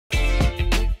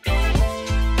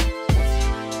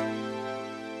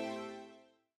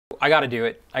I got to do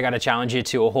it. I got to challenge you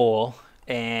to a hole,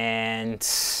 and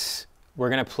we're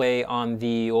gonna play on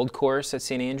the old course at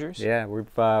St. Andrews. Yeah,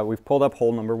 we've pulled up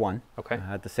hole number 1. Okay.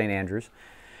 At the St. Andrews,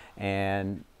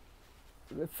 and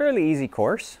a fairly easy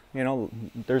course. You know,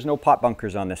 there's no pot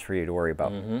bunkers on this for you to worry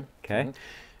about. Okay.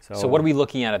 So what are we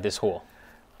looking at this hole?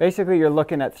 Basically, you're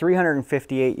looking at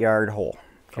 358-yard hole.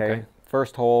 Okay.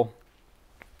 First hole,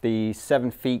 the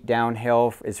 7 feet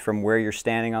downhill is from where you're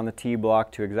standing on the tee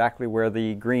block to exactly where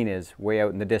the green is, way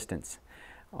out in the distance.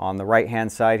 On the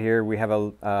right-hand side here, we have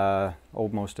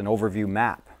almost an overview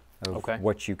map of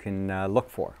what you can look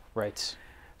for. Right.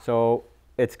 So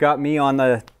it's got me on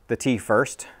the tee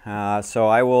first. So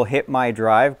I will hit my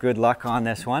drive. Good luck on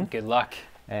this one. Good luck.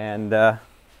 And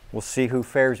we'll see who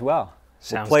fares well.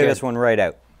 Sounds we'll play good. this one right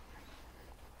out.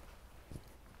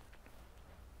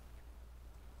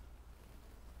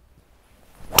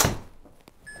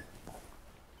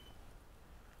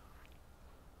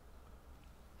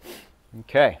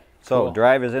 Okay, so Cool.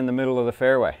 drive is in the middle of the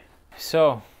fairway.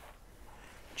 So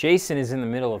Jason is in the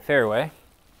middle of fairway.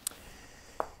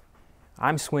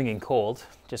 I'm swinging cold.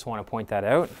 Just want to point that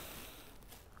out.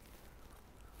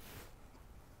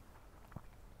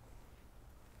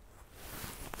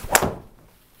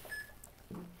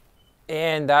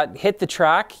 And that hit the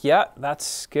track. Yeah,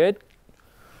 that's good.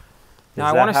 Now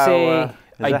I want to say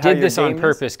I did this on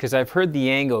purpose because I've heard the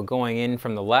angle going in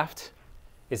from the left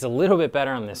is a little bit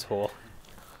better on this hole.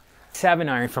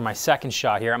 7-iron for my second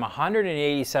shot here. I'm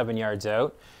 187 yards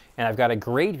out, and I've got a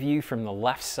great view from the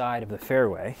left side of the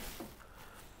fairway.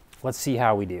 Let's see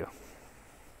how we do.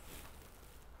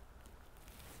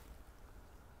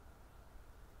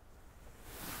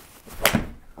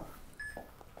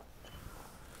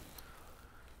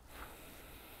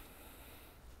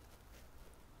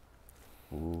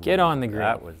 Ooh, get on the green.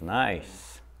 That was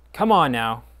nice. Come on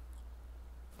now.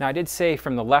 Now I did say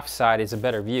from the left side is a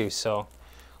better view, so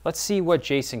let's see what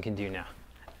Jason can do now.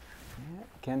 Yeah,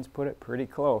 Ken's put it pretty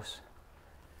close.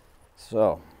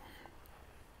 So.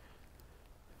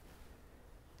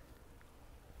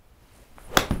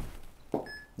 A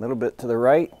little bit to the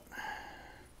right.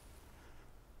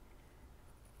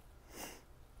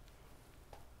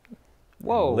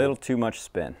 Whoa. A little too much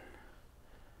spin.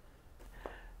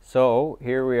 So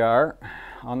here we are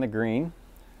on the green.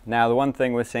 Now the one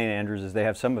thing with St. Andrews is they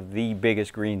have some of the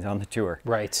biggest greens on the tour.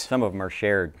 Right. Some of them are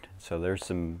shared, so there's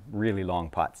some really long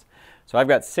putts. So I've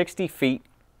got 60 feet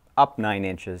up 9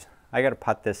 inches. I got to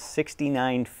putt this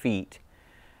 69 feet,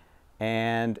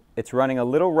 and it's running a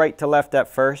little right to left at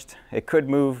first. It could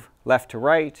move left to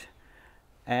right,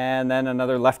 and then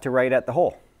another left to right at the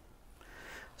hole.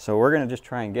 So we're going to just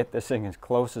try and get this thing as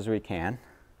close as we can,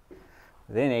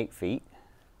 within 8 feet.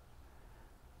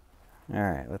 All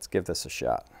right, let's give this a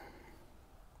shot.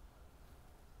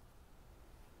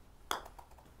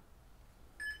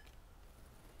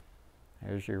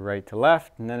 There's your right to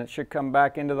left, and then it should come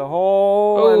back into the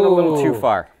hole and a little too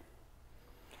far.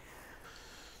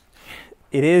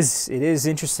 It is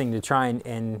interesting to try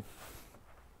and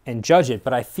judge it,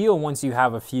 but I feel once you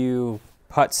have a few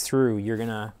putts through, you're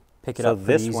gonna pick it up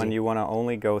pretty easy. So this one you want to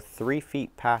only go 3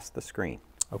 feet past the screen.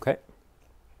 Okay.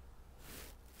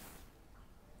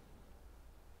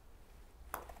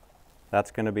 That's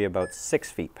going to be about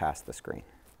 6 feet past the screen.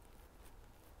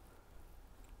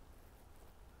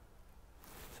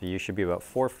 So you should be about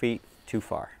 4 feet too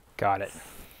far. Got it.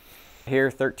 Here,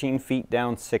 13 feet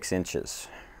down, 6 inches.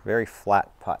 Very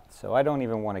flat putt. So I don't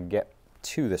even want to get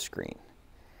to the screen.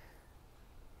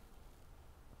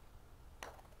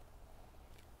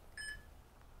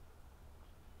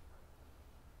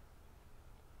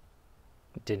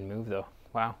 It didn't move though.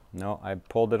 Wow. No, I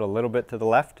pulled it a little bit to the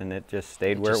left and it just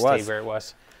stayed where it was. Stayed where it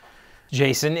was.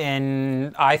 Jason,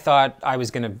 and I thought I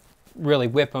was going to really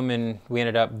whip him, and we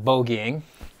ended up bogeying.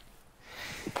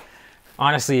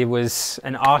 Honestly, it was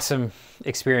an awesome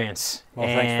experience. Well,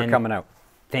 thanks for coming out.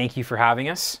 Thank you for having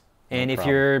us. And No if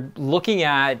problem. you're looking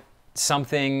at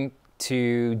something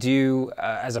to do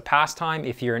as a pastime,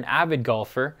 if you're an avid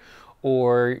golfer,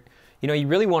 or you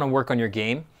really want to work on your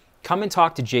game, come and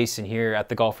talk to Jason here at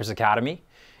the Golfers Academy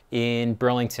in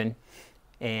Burlington,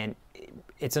 and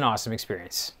it's an awesome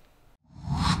experience.